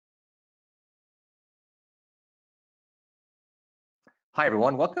Hi,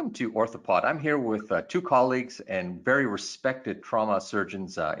 everyone. Welcome to Orthopod. I'm here with two colleagues and very respected trauma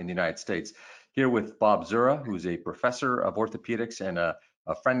surgeons in the United States. Here with Bob Zura, who's a professor of orthopedics and a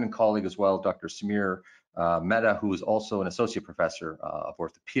friend and colleague as well, Dr. Samir Mehta, who is also an associate professor of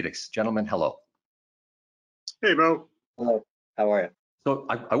orthopedics. Gentlemen, hello. Hey, Mo. Hello, how are you? So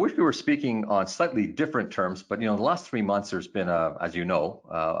I wish we were speaking on slightly different terms, but in the last 3 months, there's been, as you know,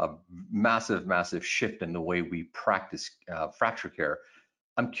 a massive shift in the way we practice fracture care.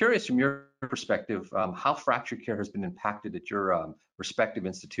 I'm curious from your perspective, how fracture care has been impacted at your respective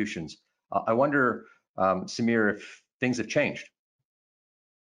institutions. I wonder, Samir, if things have changed.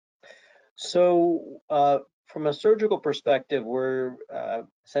 So, from a surgical perspective, we're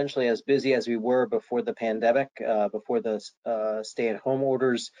essentially as busy as we were before the pandemic, before the stay-at-home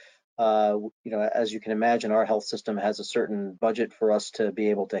orders. As you can imagine, our health system has a certain budget for us to be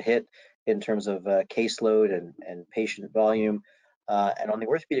able to hit in terms of caseload and patient volume. And on the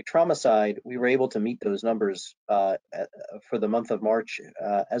orthopedic trauma side, we were able to meet those numbers for the month of March,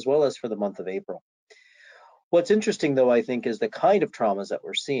 as well as for the month of April. What's interesting, though, I think, is the kind of traumas that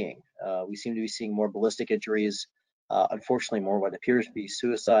we're seeing. We seem to be seeing more ballistic injuries, unfortunately, more what appears to be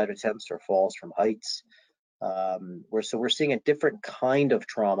suicide attempts or falls from heights. We're seeing a different kind of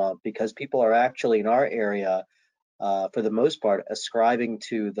trauma because people are actually in our area, for the most part, ascribing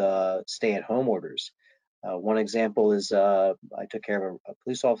to the stay-at-home orders. One example is I took care of a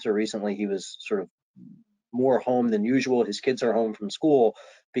police officer recently. He was sort of more home than usual. His kids are home from school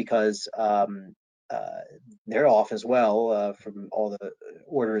because they're off as well from all the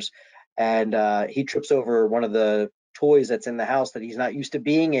orders. And he trips over one of the toys that's in the house that he's not used to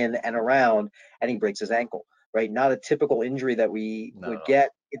being in and around, and he breaks his ankle, right? Not a typical injury that we would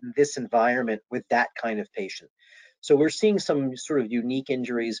get in this environment with that kind of patient. So we're seeing some sort of unique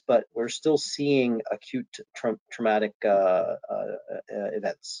injuries, but we're still seeing acute traumatic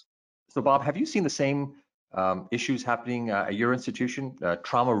events. So, Bob, have you seen the same issues happening at your institution?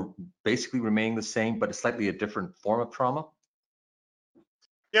 Trauma basically remaining the same, but slightly a different form of trauma?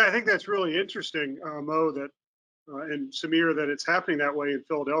 Yeah, I think that's really interesting, Mo, that and Samir, that it's happening that way in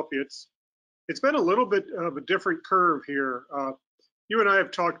Philadelphia. It's been a little bit of a different curve here. You and I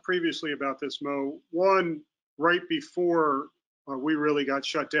have talked previously about this, Mo. One, right before we really got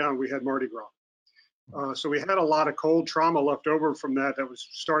shut down, we had Mardi Gras. So we had a lot of cold trauma left over from that was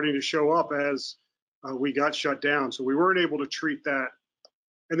starting to show up as we got shut down. So we weren't able to treat that.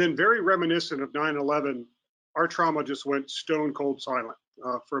 And then very reminiscent of 9/11, our trauma just went stone cold silent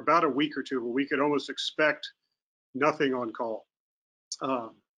for about a week or two, where we could almost expect nothing on call,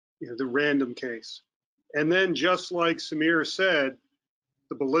 the random case. And then just like Samir said,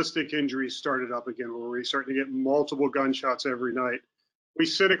 the ballistic injuries started up again, where we started to get multiple gunshots every night. We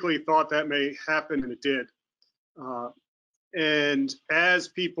cynically thought that may happen, and it did. And as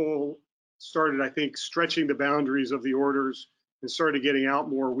people started, I think, stretching the boundaries of the orders and started getting out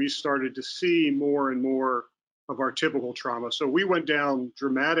more, we started to see more and more of our typical trauma. So we went down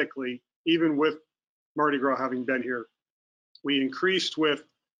dramatically, even with Mardi Gras having been here. We increased with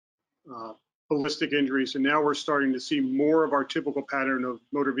ballistic injuries, and now we're starting to see more of our typical pattern of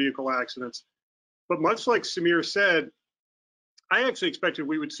motor vehicle accidents. But much like Samir said, I actually expected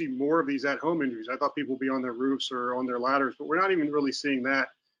we would see more of these at-home injuries. I thought people would be on their roofs or on their ladders, but we're not even really seeing that.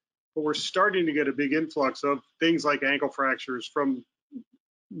 But we're starting to get a big influx of things like ankle fractures from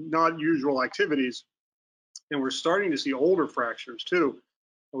not usual activities. And we're starting to see older fractures too.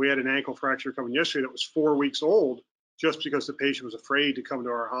 We had an ankle fracture coming yesterday that was 4 weeks old, just because the patient was afraid to come to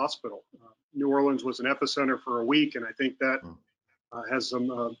our hospital. New Orleans was an epicenter for a week, and I think that has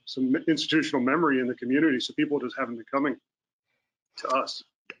some institutional memory in the community. So people just haven't been coming to us.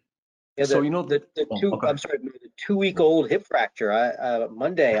 Yeah, the 2-week-old hip fracture.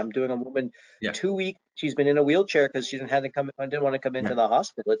 Monday, I'm doing a woman 2 weeks. She's been in a wheelchair because she didn't want to come into the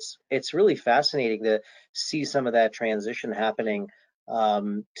hospital. It's really fascinating to see some of that transition happening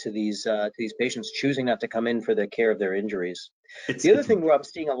to these patients choosing not to come in for the care of their injuries. The other thing where I'm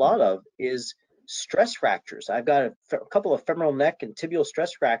seeing a lot of is stress fractures. I've got a couple of femoral neck and tibial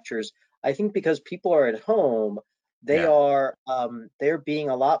stress fractures. I think because people are at home, they're being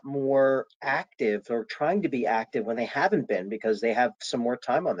a lot more active, or trying to be active when they haven't been, because they have some more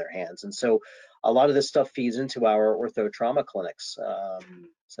time on their hands. And so a lot of this stuff feeds into our ortho trauma clinics.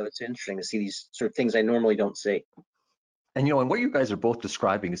 So it's interesting to see these sort of things I normally don't see. And and what you guys are both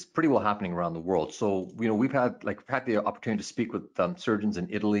describing is pretty well happening around the world. So we've had the opportunity to speak with surgeons in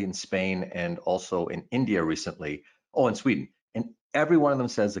Italy and Spain, and also in India recently. Oh, and Sweden. And every one of them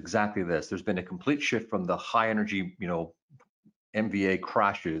says exactly this. There's been a complete shift from the high energy, MVA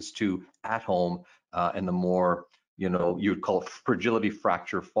crashes to at home and the more you'd call it fragility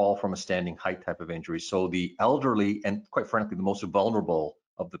fracture, fall from a standing height type of injury. So the elderly and quite frankly, the most vulnerable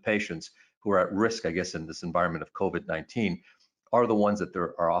of the patients who are at risk, I guess, in this environment of COVID-19 are the ones that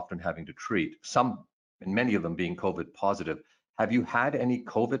are often having to treat, some and many of them being COVID positive. Have you had any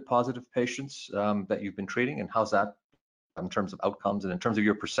COVID positive patients that you've been treating, and how's that in terms of outcomes and in terms of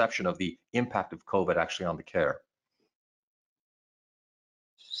your perception of the impact of COVID actually on the care?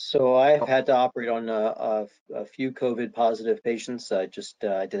 So I've had to operate on a few COVID positive patients. I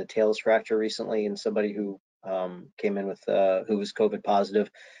did a talus fracture recently, and somebody who came in with who was COVID positive,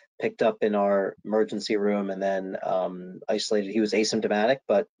 picked up in our emergency room and then isolated. He was asymptomatic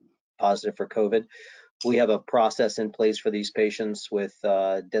but positive for COVID. We have a process in place for these patients with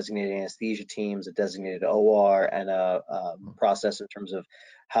designated anesthesia teams, a designated OR, and a process in terms of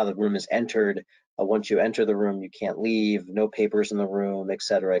how the room is entered. Once you enter the room, you can't leave, no papers in the room, et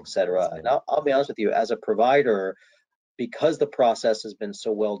cetera, et cetera. And I'll be honest with you, as a provider, because the process has been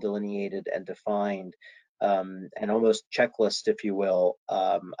so well delineated and defined, and almost checklist, if you will,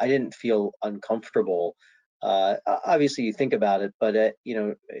 I didn't feel uncomfortable. Obviously, you think about it, but I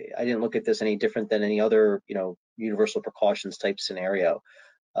didn't look at this any different than any other, universal precautions type scenario.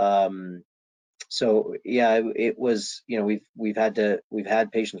 So yeah, it was, we've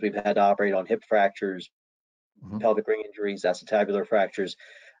had patients we've had to operate on hip fractures, pelvic ring injuries, acetabular fractures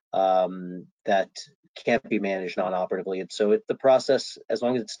that can't be managed non-operatively. And so the process, as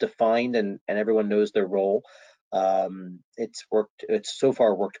long as it's defined and everyone knows their role, it's so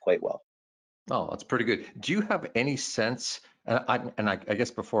far worked quite well. Oh, that's pretty good. Do you have any sense, and I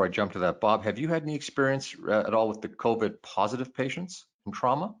guess before I jump to that, Bob, have you had any experience at all with the COVID positive patients in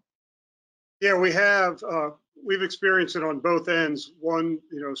trauma? Yeah, we have. We've experienced it on both ends. One,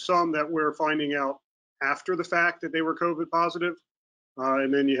 some that we're finding out after the fact that they were COVID positive,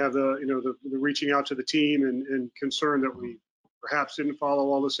 and then you have the reaching out to the team and concern that we perhaps didn't follow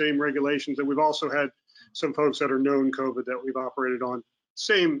all the same regulations. And we've also had some folks that are known COVID that we've operated on.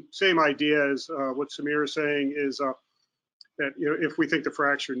 Same idea as what Samir is saying is that if we think the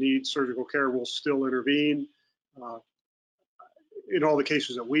fracture needs surgical care, we'll still intervene. In all the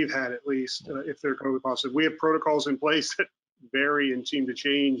cases that we've had, at least, if they're COVID positive, we have protocols in place that vary and seem to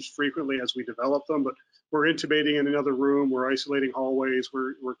change frequently as we develop them. But we're intubating in another room, we're isolating hallways,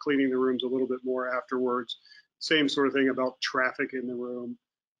 we're cleaning the rooms a little bit more afterwards. Same sort of thing about traffic in the room.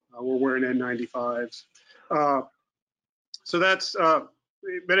 We're wearing N95s. So that's,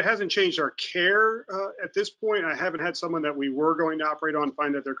 but it hasn't changed our care at this point. I haven't had someone that we were going to operate on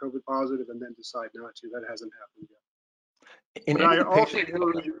find that they're COVID positive and then decide not to. That hasn't happened yet. But I also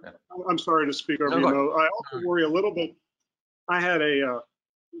worry, I'm sorry to speak over you, Mo. I also worry a little bit. I had a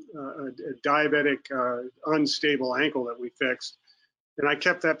diabetic unstable ankle that we fixed, and I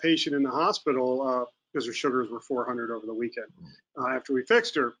kept that patient in the hospital because her sugars were 400 over the weekend after we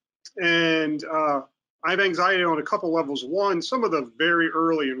fixed her. And I have anxiety on a couple levels. One, some of the very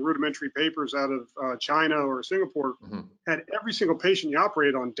early and rudimentary papers out of China or Singapore had every single patient you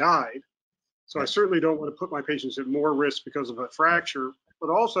operated on died. So I certainly don't want to put my patients at more risk because of a fracture, but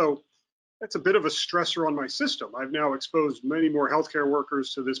also that's a bit of a stressor on my system. I've now exposed many more healthcare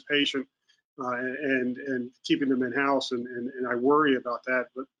workers to this patient and keeping them in house, and I worry about that.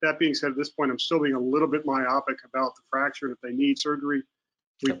 But that being said, at this point, I'm still being a little bit myopic about the fracture. And if they need surgery,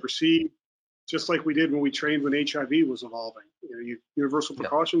 we proceed just like we did when we trained when HIV was evolving. Universal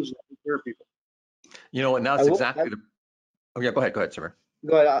precautions, take care of people. And that's exactly the. Oh yeah, go ahead, Samir.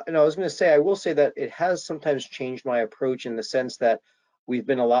 Go ahead. I was going to say, I will say that it has sometimes changed my approach in the sense that we've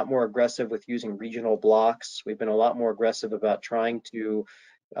been a lot more aggressive with using regional blocks. We've been a lot more aggressive about trying to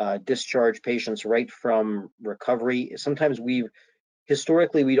discharge patients right from recovery. Sometimes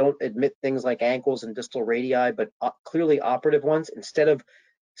historically, we don't admit things like ankles and distal radii, but clearly operative ones. Instead of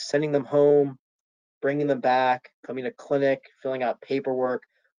sending them home, bringing them back, coming to clinic, filling out paperwork,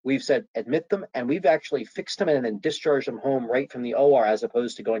 we've said admit them, and we've actually fixed them and then discharged them home right from the OR as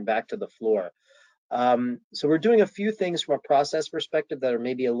opposed to going back to the floor. So we're doing a few things from a process perspective that are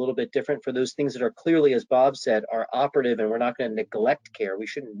maybe a little bit different for those things that are clearly, as Bob said, are operative, and we're not going to neglect care. We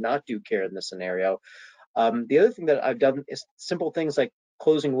should not do care in this scenario. The other thing that I've done is simple things like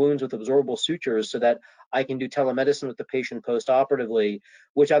closing wounds with absorbable sutures so that I can do telemedicine with the patient post-operatively,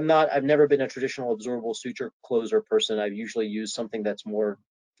 which I've never been a traditional absorbable suture closer person. I've usually used something that's more,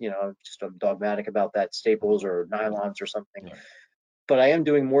 just I'm dogmatic about that, staples or nylons or something. Yeah. But I am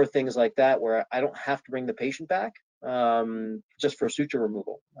doing more things like that where I don't have to bring the patient back just for suture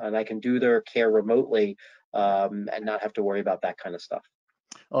removal, and I can do their care remotely and not have to worry about that kind of stuff.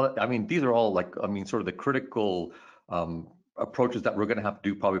 Well, I mean, these are all sort of the critical approaches that we're going to have to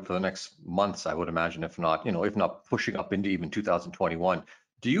do probably for the next months, I would imagine, if not, if not pushing up into even 2021.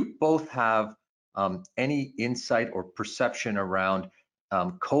 Do you both have any insight or perception around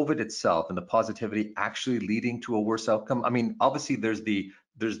COVID itself and the positivity actually leading to a worse outcome? I mean, obviously there's the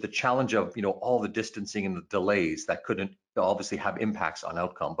challenge of, all the distancing and the delays that couldn't obviously have impacts on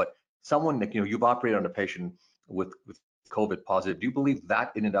outcome, but someone that, you've operated on a patient with COVID positive, do you believe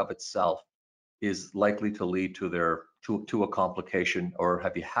that in and of itself is likely to lead to a complication, or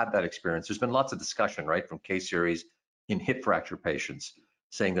have you had that experience? There's been lots of discussion, right, from case series in hip fracture patients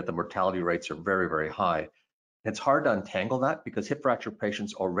saying that the mortality rates are very, very high. It's hard to untangle that because hip fracture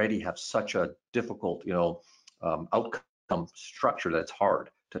patients already have such a difficult, outcome structure that's hard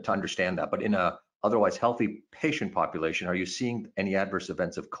to understand that. But in a otherwise healthy patient population, are you seeing any adverse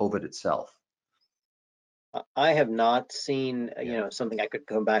events of COVID itself? I have not seen, something I could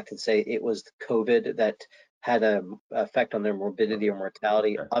come back and say it was COVID that had an effect on their morbidity or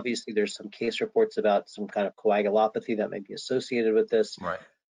mortality. Okay. Obviously, there's some case reports about some kind of coagulopathy that may be associated with this. Right.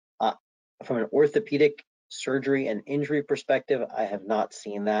 From an orthopedic surgery and injury perspective, I have not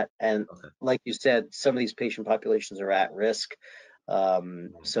seen that. And Okay. like you said, some of these patient populations are at risk.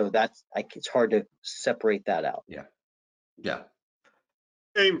 So it's hard to separate that out. Yeah.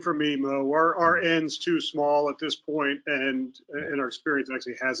 Same for me, Mo. Our N's too small at this point, and our experience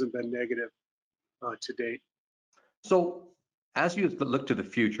actually hasn't been negative to date. So as you look to the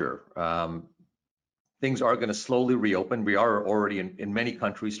future, things are going to slowly reopen. We are already in many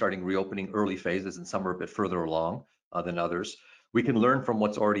countries starting reopening early phases, and some are a bit further along than others. We can learn from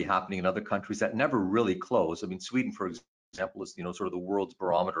what's already happening in other countries that never really close. I mean, Sweden, for example, is sort of the world's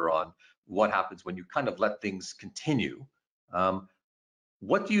barometer on what happens when you kind of let things continue.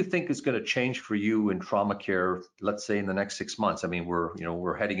 What do you think is going to change for you in trauma care, let's say in the next 6 months? I mean,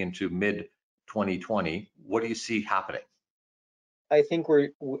 we're heading into mid 2020. What do you see happening? I think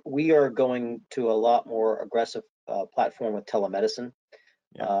we are going to a lot more aggressive platform with telemedicine,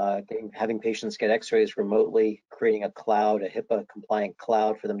 having patients get x-rays remotely, creating a cloud, a HIPAA compliant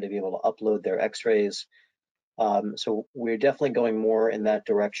cloud for them to be able to upload their x-rays. So we're definitely going more in that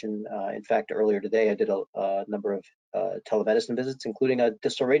direction. In fact, earlier today, I did a number of telemedicine visits, including a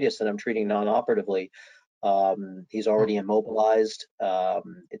distal radius that I'm treating non-operatively. He's already immobilized.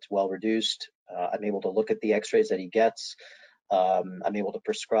 It's well reduced. I'm able to look at the x-rays that he gets. I'm able to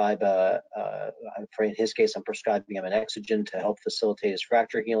prescribe, in his case, I'm prescribing him an Exogen to help facilitate his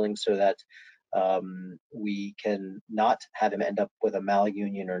fracture healing so that we can not have him end up with a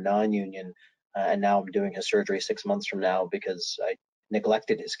malunion or non-union. And now I'm doing his surgery 6 months from now because I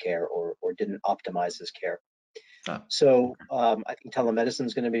neglected his care or didn't optimize his care. So I think telemedicine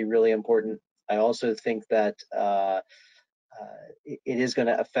is going to be really important. I also think that it is going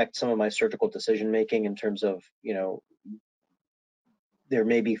to affect some of my surgical decision making in terms of, there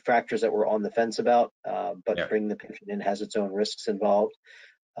may be fractures that we're on the fence about, but bringing the patient in has its own risks involved.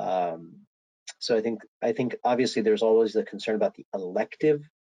 So I think obviously there's always the concern about the elective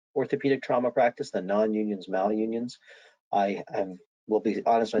orthopedic trauma practice, the non-unions, malunions. I will be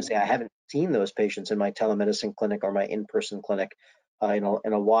honest when I say I haven't seen those patients in my telemedicine clinic or my in-person clinic in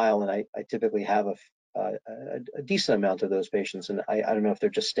a while, and I typically have a decent amount of those patients, and I don't know if they're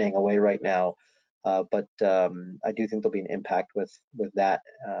just staying away right now, but I do think there'll be an impact with that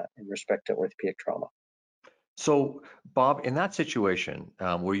in respect to orthopedic trauma. So, Bob, in that situation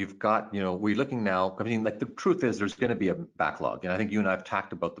where you've got, we're looking now, I mean, like the truth is there's going to be a backlog. And I think you and I have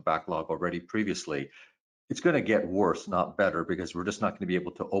talked about the backlog already previously. It's going to get worse, not better, because we're just not going to be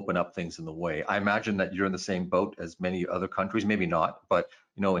able to open up things in the way. I imagine that you're in the same boat as many other countries, maybe not, but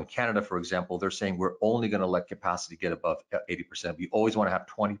in Canada, for example, they're saying we're only going to let capacity get above 80%. We always want to have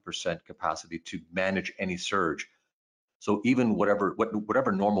 20% capacity to manage any surge. So even whatever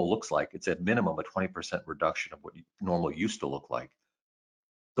normal looks like, it's at minimum a 20% reduction of what normal used to look like.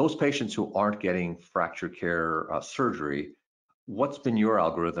 Those patients who aren't getting fracture care surgery, what's been your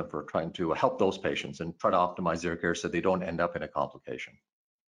algorithm for trying to help those patients and try to optimize their care so they don't end up in a complication?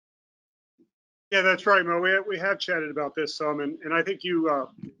 Yeah, that's right, Mo. We have chatted about this some, and I think you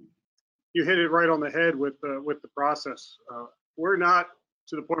hit it right on the head with the process. We're not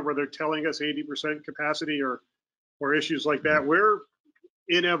to the point where they're telling us 80% capacity or issues like that. We're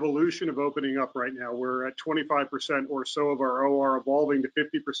in evolution of opening up right now. We're at 25% or so of our OR, evolving to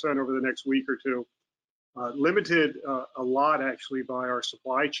 50% over the next week or two. Limited a lot actually by our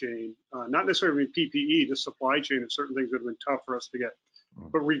supply chain, not necessarily PPE, the supply chain of certain things that have been tough for us to get.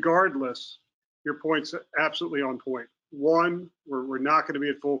 But regardless, your point's absolutely on point. One, we're not going to be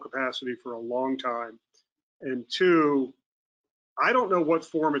at full capacity for a long time. And two, I don't know what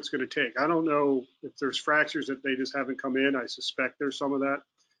form it's going to take. I don't know if there's fractures that they just haven't come in. I suspect there's some of that.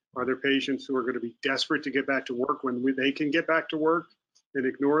 Are there patients who are going to be desperate to get back to work when they can get back to work and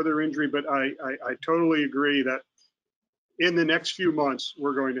ignore their injury? But I totally agree that in the next few months,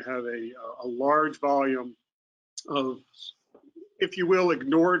 we're going to have a large volume of, if you will,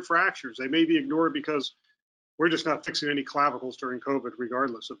 ignored fractures. They may be ignored because we're just not fixing any clavicles during COVID,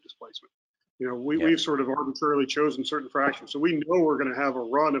 regardless of displacement. You know, we've sort of arbitrarily chosen certain fractures. So we know we're going to have a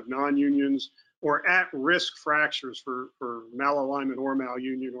run of non-unions or at-risk fractures for malalignment or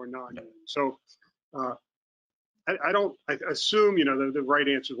malunion or non-union. So I assume, you know, the right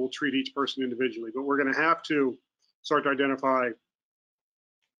answer will treat each person individually, but we're going to have to start to identify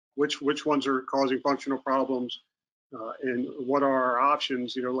which ones are causing functional problems and what are our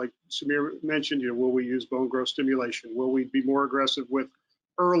options. You know, like Samir mentioned, you know, will we use bone growth stimulation? Will we be more aggressive with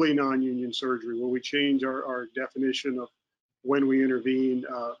early non-union surgery? Will we change our definition of when we intervene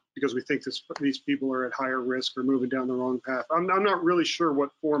because we think these people are at higher risk or moving down the wrong path? I'm not really sure what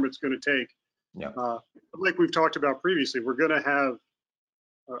form it's going to take. Yeah. Like we've talked about previously, we're going to have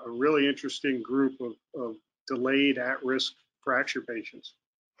a really interesting group of delayed at-risk fracture patients.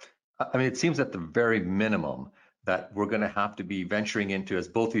 I mean, it seems at the very minimum that we're going to have to be venturing into, as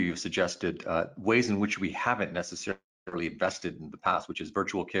both of you have suggested, ways in which we haven't necessarily invested in the past, which is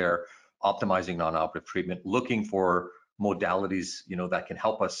virtual care, optimizing non-operative treatment, looking for modalities, you know, that can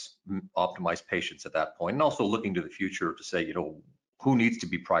help us optimize patients at that point, and also looking to the future to say, you know, who needs to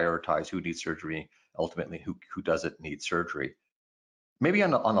be prioritized, who needs surgery, ultimately who doesn't need surgery. Maybe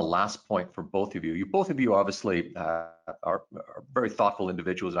on a last point for both of you, both of you obviously are very thoughtful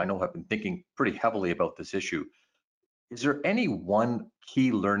individuals. I know have been thinking pretty heavily about this issue. Is there any one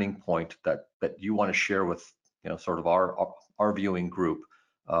key learning point that you want to share with, you know, sort of our viewing group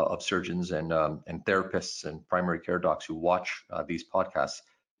of surgeons and therapists and primary care docs who watch these podcasts?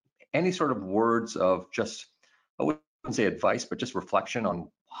 Any sort of words of just, I wouldn't say advice, but just reflection on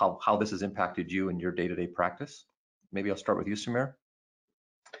how this has impacted you in your day-to-day practice? Maybe I'll start with you, Samir.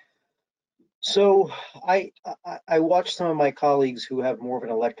 So I watch some of my colleagues who have more of an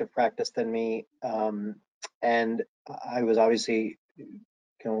elective practice than me, and I was obviously, you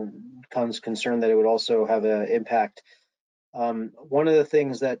know, concerned that it would also have an impact. One of the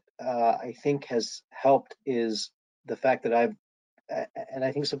things that I think has helped is the fact that and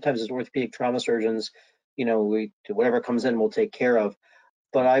I think sometimes as orthopedic trauma surgeons, you know, whatever comes in, we'll take care of.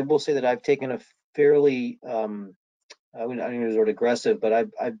 But I will say that I've taken a fairly, I don't use the word aggressive, but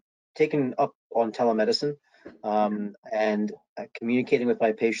I've taken up on telemedicine and communicating with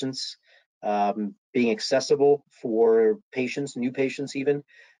my patients, being accessible for patients, new patients even,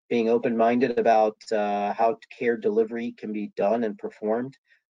 being open-minded about how care delivery can be done and performed,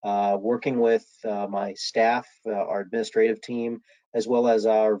 working with my staff, our administrative team, as well as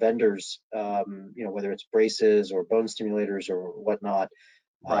our vendors, you know, whether it's braces or bone stimulators or whatnot,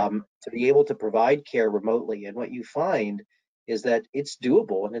 Right. to be able to provide care remotely. And what you find is that it's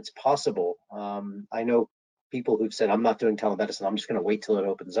doable and it's possible. I know people who've said, I'm not doing telemedicine, I'm just going to wait till it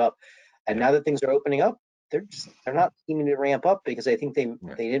opens up. And now that things are opening up, they're not seeming to ramp up because I think they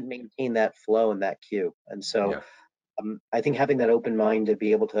didn't maintain that flow and that queue. And so I think having that open mind to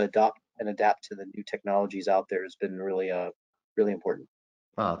be able to adopt and adapt to the new technologies out there has been really, really important.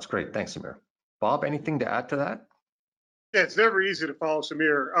 Oh, that's great. Thanks, Samir. Bob, anything to add to that? Yeah, it's never easy to follow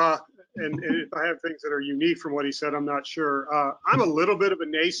Samir. And if I have things that are unique from what he said, I'm not sure. I'm a little bit of a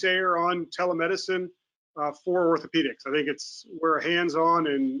naysayer on telemedicine for orthopedics. I think we're a hands-on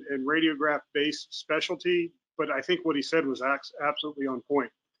and radiograph-based specialty, but I think what he said was absolutely on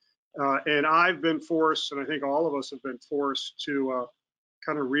point. And I've been forced, and I think all of us have been forced to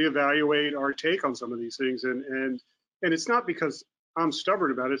kind of reevaluate our take on some of these things. And it's not because I'm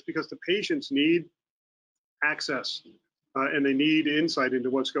stubborn about it, it's because the patients need access and they need insight into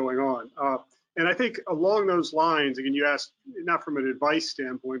what's going on. And I think along those lines, again, you asked not from an advice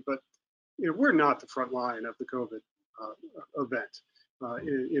standpoint, but you know, we're not the front line of the COVID event.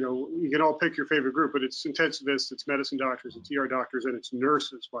 You know, you can all pick your favorite group, but it's intensivists, it's medicine doctors, it's ER doctors, and it's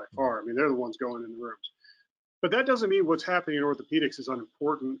nurses by far. I mean, they're the ones going in the rooms. But that doesn't mean what's happening in orthopedics is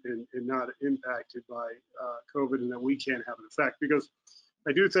unimportant and not impacted by COVID and that we can't have an effect. Because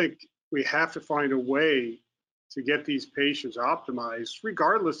I do think we have to find a way to get these patients optimized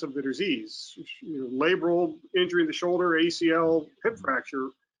regardless of the disease. You know, labral injury in the shoulder, ACL, hip fracture,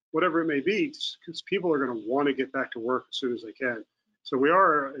 whatever it may be, because people are going to want to get back to work as soon as they can. So we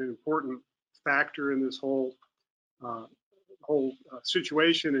are an important factor in this whole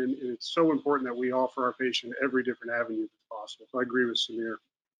situation, and it's so important that we offer our patient every different avenue that's possible. So I agree with Samir.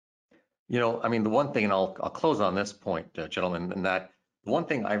 I mean, the one thing, and I'll close on this point, gentlemen, and that the one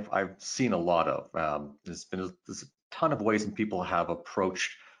thing I've seen a lot of, there's a ton of ways and people have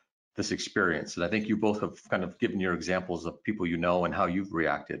approached this experience. And I think you both have kind of given your examples of people you know and how you've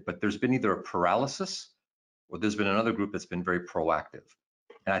reacted, but there's been either a paralysis or there's been another group that's been very proactive.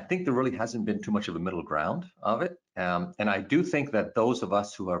 And I think there really hasn't been too much of a middle ground of it. And I do think that those of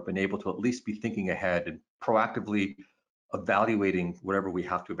us who have been able to at least be thinking ahead and proactively evaluating whatever we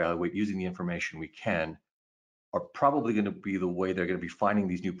have to evaluate using the information we can are probably going to be the way they're going to be finding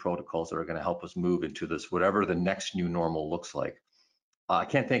these new protocols that are going to help us move into this, whatever the next new normal looks like. I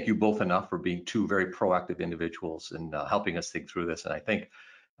can't thank you both enough for being two very proactive individuals and helping us think through this. And I think,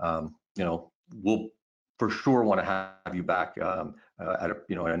 we'll for sure want to have you back at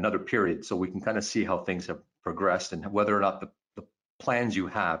in another period so we can kind of see how things have progressed and whether or not the plans you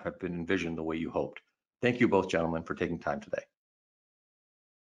have been envisioned the way you hoped. Thank you both, gentlemen, for taking time today.